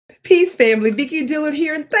Peace, family. Vicky Dillard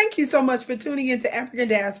here, and thank you so much for tuning into African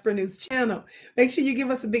Diaspora News Channel. Make sure you give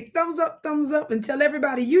us a big thumbs up, and tell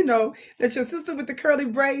everybody you know that your sister with the curly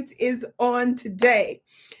braids is on today.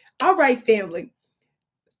 All right, family.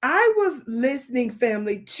 I was listening,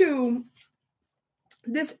 family, to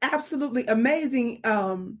this absolutely amazing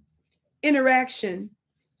interaction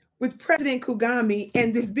with President Kagame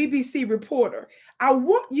and this BBC reporter. I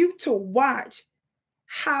want you to watch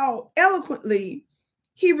how eloquently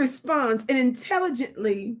he responds and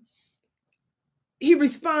intelligently he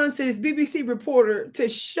responds to this BBC reporter to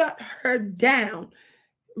shut her down,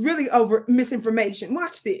 really over misinformation.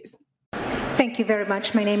 Watch this. Thank you very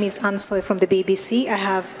much. My name is Ansoy from the BBC. I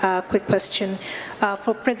have a quick question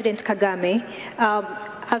for President Kagame.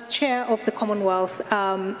 As chair of the Commonwealth,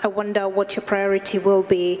 I wonder what your priority will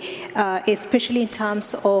be, especially in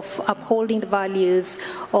terms of upholding the values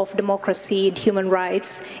of democracy and human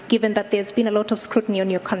rights, given that there's been a lot of scrutiny on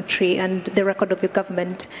your country and the record of your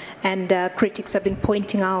government, and critics have been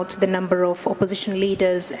pointing out the number of opposition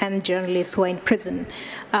leaders and journalists who are in prison.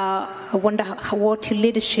 I wonder what your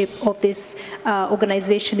leadership of this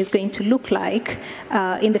organization is going to look like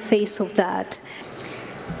in the face of that.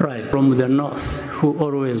 Right, from the north, who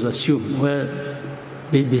always assume where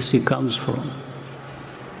BBC comes from,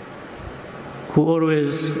 who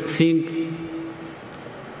always think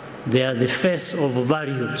they are the face of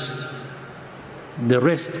values, the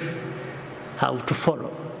rest have to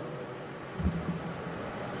follow.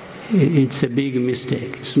 It's a big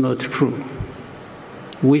mistake, it's not true.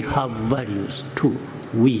 We have values too,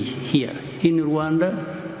 we here in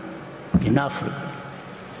Rwanda, in Africa,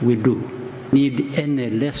 we do. Need any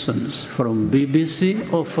lessons from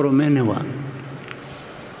BBC or from anyone.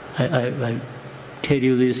 I tell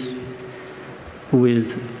you this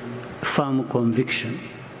with firm conviction.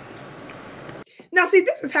 Now, see,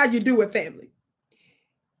 this is how you do it, family.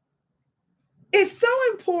 It's so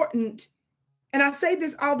important, and I say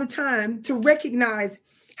this all the time, to recognize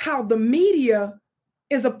how the media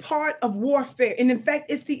is a part of warfare. And in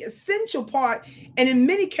fact, it's the essential part. And in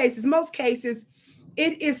many cases, most cases,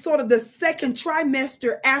 it is sort of the second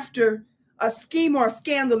trimester after a scheme or a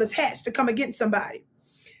scandal is hatched to come against somebody.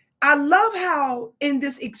 I love how in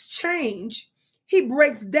this exchange, he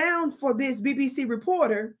breaks down for this BBC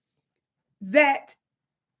reporter that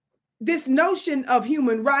this notion of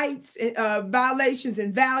human rights, violations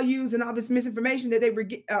and values and all this misinformation that they were,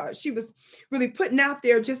 she was really putting out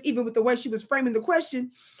there, just even with the way she was framing the question,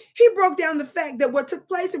 he broke down the fact that what took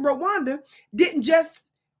place in Rwanda didn't just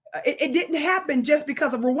it didn't happen just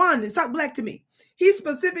because of Rwandans. Talk black to me. He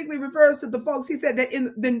specifically refers to the folks, he said, that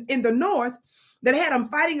in the north that had them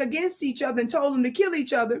fighting against each other and told them to kill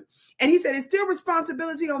each other. And he said it's still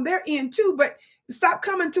responsibility on their end too, but stop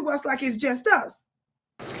coming to us like it's just us.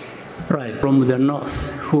 Right, from the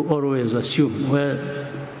north, who always assume where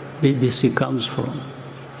BBC comes from,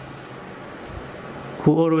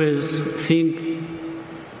 who always think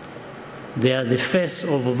they are the face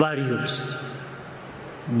of values,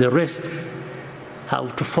 the rest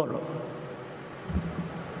have to follow.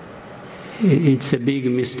 It's a big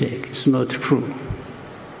mistake, it's not true.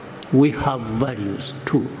 We have values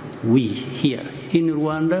too, we here in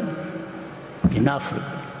Rwanda, in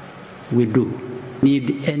Africa, we do.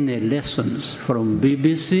 Need any lessons from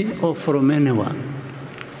BBC or from anyone.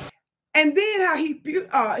 And then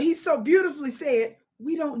how he so beautifully said,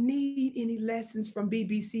 we don't need any lessons from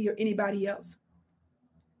BBC or anybody else.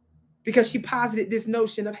 Because she posited this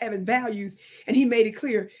notion of having values, and he made it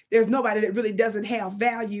clear there's nobody that really doesn't have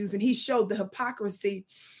values, and he showed the hypocrisy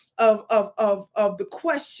of the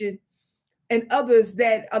question and others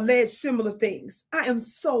that allege similar things. I am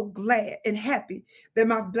so glad and happy that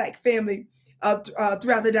my Black family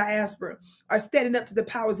throughout the diaspora are standing up to the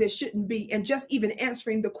powers that shouldn't be, and just even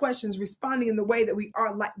answering the questions, responding in the way that we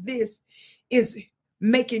are like this is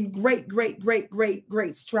making great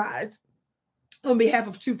strides on behalf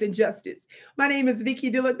of truth and justice. My name is Vicky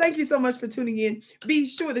Dillard. Thank you so much for tuning in. Be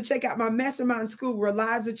sure to check out my mastermind school where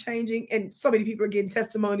lives are changing and so many people are getting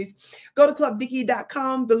testimonies. Go to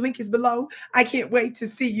clubvicky.com. The link is below. I can't wait to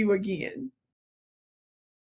see you again.